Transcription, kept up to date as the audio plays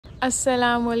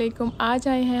अस्सलाम वालेकुम। आज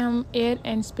आए हैं हम एयर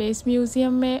एंड स्पेस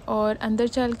म्यूज़ियम में और अंदर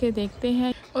चल के देखते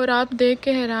हैं और आप देख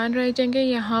के हैरान रह जाएंगे।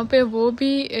 यहाँ पे वो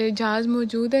भी जहाज़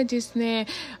मौजूद है जिसने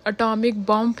एटॉमिक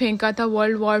बॉम्ब फेंका था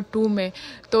वर्ल्ड वॉर 2 में।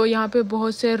 तो यहाँ पे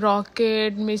बहुत से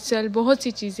रॉकेट, मिसाइल, बहुत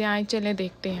सी चीज़ें आई। चलें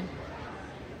देखते हैं।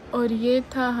 और ये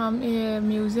था, हम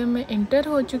म्यूज़ियम में इंटर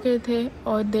हो चुके थे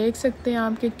और देख सकते हैं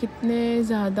आप कि कितने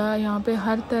ज़्यादा यहाँ पे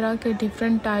हर तरह के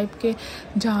डिफरेंट टाइप के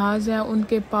जहाज़ हैं,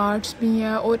 उनके पार्ट्स भी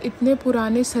हैं और इतने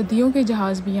पुराने सदियों के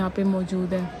जहाज़ भी यहाँ पे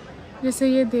मौजूद हैं। जैसे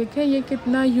ये देखें, ये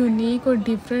कितना यूनिक और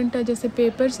डिफरेंट है, जैसे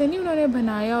पेपर से नहीं उन्होंने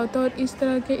बनाया होता। और इस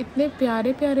तरह के इतने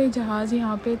प्यारे प्यारे जहाज़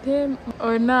यहाँ पे थे।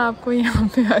 और ना आपको यहाँ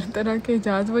पे हर तरह के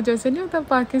जहाज़, वो जैसे नहीं होता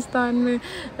पाकिस्तान में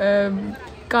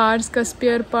कार्स का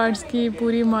स्पेयर पार्ट्स की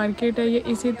पूरी मार्केट है, ये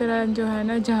इसी तरह जो है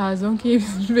ना जहाज़ों की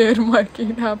स्पेयर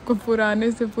मार्केट है। आपको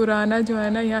पुराने से पुराना जो है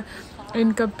ना यहाँ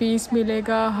इनका पीस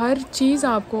मिलेगा, हर चीज़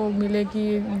आपको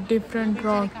मिलेगी। डिफरेंट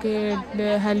रॉकेट,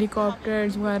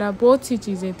 हेलीकॉप्टर्स वगैरह, बहुत सी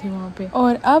चीज़ें थी वहाँ पे।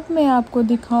 और अब मैं आपको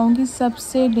दिखाऊंगी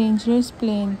सबसे डेंजरस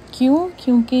प्लेन।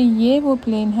 क्योंकि ये वो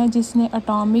प्लेन है जिसने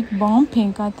एटॉमिक बॉम्ब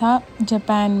फेंका था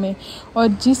जापान में और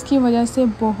जिसकी वजह से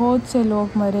बहुत से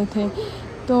लोग मरे थे।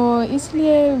 तो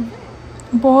इसलिए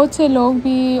बहुत से लोग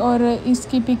भी और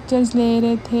इसकी पिक्चर्स ले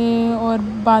रहे थे और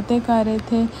बातें कर रहे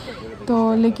थे।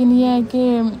 तो लेकिन ये है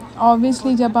कि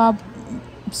ऑब्वियसली जब आप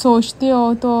सोचते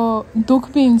हो तो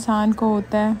दुख भी इंसान को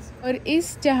होता है। और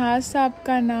इस जहाज़ साहब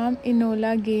का नाम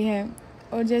इनोला गे है।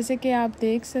 और जैसे कि आप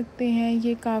देख सकते हैं,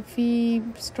 ये काफ़ी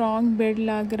स्ट्रॉन्ग बिल्ड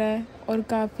लग रहा है और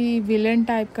काफ़ी विलन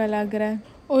टाइप का लग रहा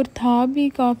है। और था भी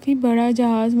काफ़ी बड़ा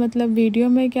जहाज़, मतलब वीडियो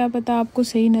में क्या पता आपको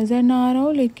सही नज़र ना आ रहा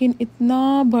हो, लेकिन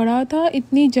इतना बड़ा था,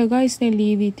 इतनी जगह इसने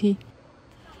ली हुई थी।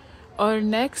 और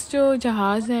नेक्स्ट जो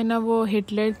जहाज़ है ना, वो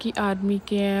हिटलर की आर्मी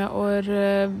के हैं और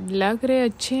लग रहे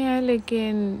अच्छे हैं,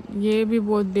 लेकिन ये भी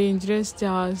बहुत डेंजरस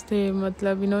जहाज़ थे।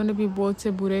 मतलब इन्होंने भी बहुत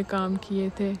से बुरे काम किए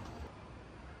थे।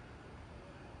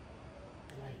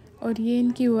 और ये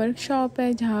इनकी वर्कशॉप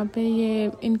है जहाँ पे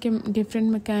ये इनके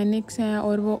डिफरेंट मैकेनिक्स हैं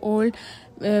और वो ओल्ड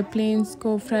प्लेन्स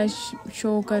को फ्रेश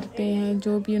शो करते हैं,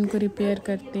 जो भी उनको रिपेयर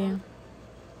करते हैं।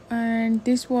 And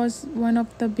this was one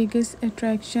of the biggest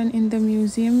attraction in the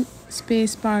museum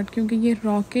space part, क्योंकि ये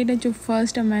रॉकेट है जो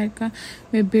फर्स्ट अमेरिका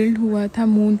में बिल्ड हुआ था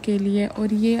मून के लिए।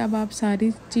 और ये अब आप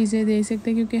सारी चीज़ें देख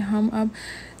सकते हैं क्योंकि हम अब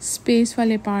स्पेस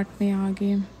वाले पार्ट में आ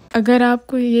गए। अगर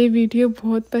आपको ये वीडियो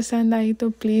बहुत पसंद आई तो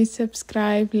प्लीज़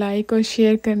सब्सक्राइब, लाइक और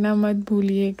शेयर करना मत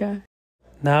भूलिएगा।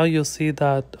 Now you'll see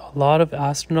that a lot of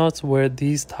astronauts wear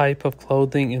these type of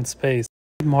clothing in space.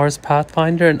 Mars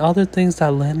Pathfinder and other things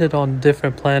that landed on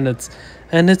different planets.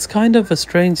 And it's kind of a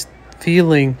strange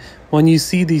feeling when you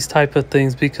see these type of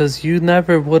things because you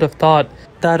never would have thought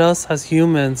that us as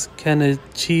humans can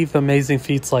achieve amazing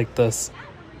feats like this.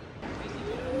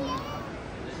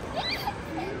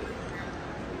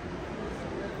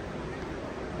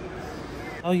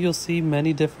 Now you'll see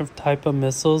many different type of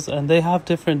missiles and they have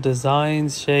different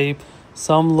designs, shape.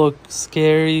 Some look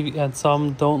scary and some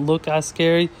don't look as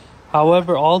scary.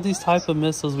 However, all these type of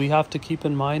missiles we have to keep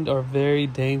in mind are very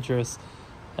dangerous.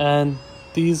 And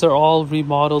these are all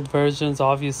remodeled versions.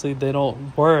 Obviously, they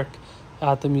don't work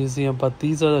at the museum, but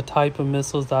these are the type of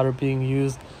missiles that are being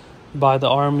used by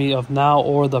the army of now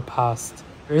or the past.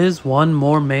 There is one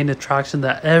more main attraction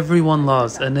that everyone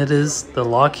loves, and it is the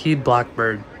Lockheed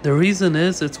Blackbird. The reason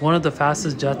is it's one of the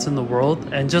fastest jets in the world,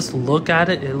 and just look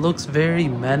at it, it looks very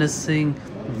menacing,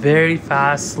 very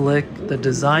fast, slick. The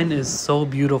design is so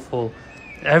beautiful.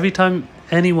 Every time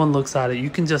anyone looks at it,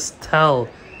 you can just tell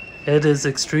it is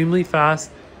extremely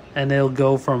fast and it'll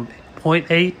go from point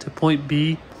A to point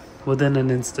B within an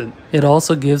instant. It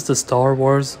also gives the Star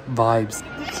Wars vibes.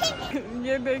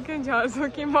 ये देखें, जहाज़ों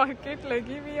की market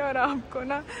लगी हुई है और आपको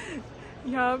ना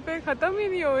यहाँ पे ख़त्म ही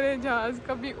नहीं हो रहे जहाज़,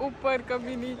 कभी ऊपर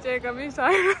कभी नीचे कभी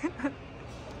साइड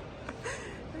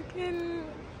लेकिन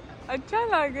अच्छा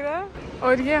लग रहा है।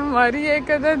 और ये हमारी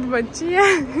एक अदद बच्ची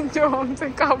है जो हमसे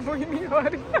काबू ही नहीं हो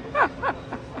रही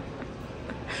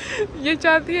ये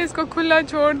चाहती है इसको खुला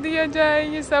छोड़ दिया जाए,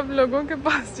 ये सब लोगों के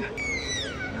पास जाए।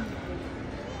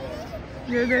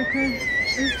 ये देखें,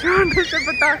 इस छोटे से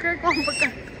पटाखे कौन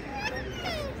पकाते।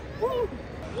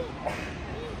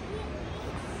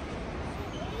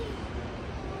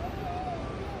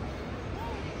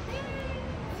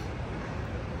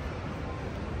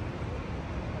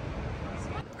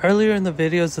 Earlier in the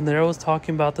videos, Zanera was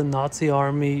talking about the Nazi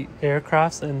army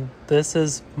aircrafts, and this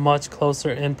is much closer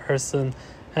in person.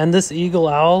 And this eagle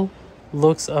owl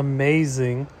looks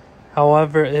amazing.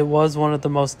 However, it was one of the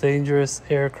most dangerous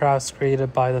aircrafts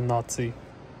created by the Nazi.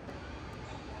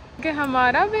 कि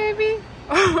हमारा baby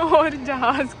और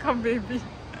जहाज का baby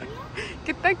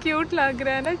कितना cute लग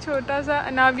रहा है ना, छोटा सा।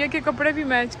 अनाविया के कपड़े भी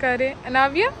मैच कर रहे हैं।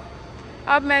 अनाविया,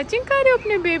 आप मैचिंग कर रहे हो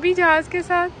अपने बेबी जहाज के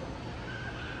साथ?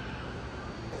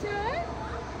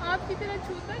 आपकी तरह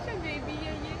छोटा सा बेबी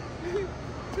है ये।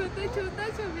 छोटा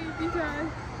सा बेबी जहाज।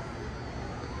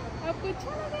 आपको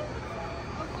अच्छा लगा?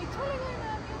 आपको अच्छा लगा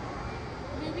अनाविया?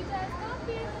 बेबी जहाज कहाँ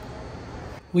पे है?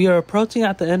 We are approaching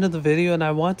at the end of the video, and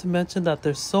I want to mention that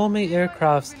there's so many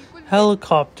aircrafts,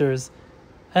 helicopters,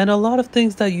 and a lot of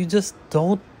things that you just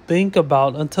don't think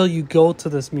about until you go to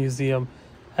this museum.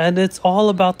 And it's all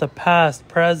about the past,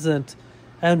 present,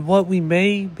 and what we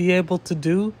may be able to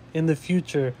do in the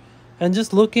future. And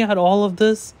just looking at all of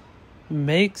this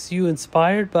makes you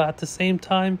inspired, but at the same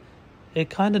time, it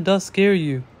kind of does scare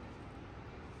you.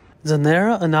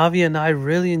 Zanera, Anavi, and I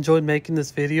really enjoyed making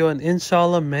this video, and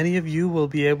inshallah many of you will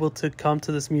be able to come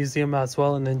to this museum as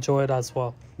well and enjoy it as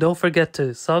well. Don't forget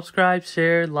to subscribe,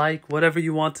 share, like, whatever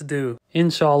you want to do.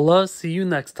 Inshallah, see you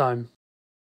next time.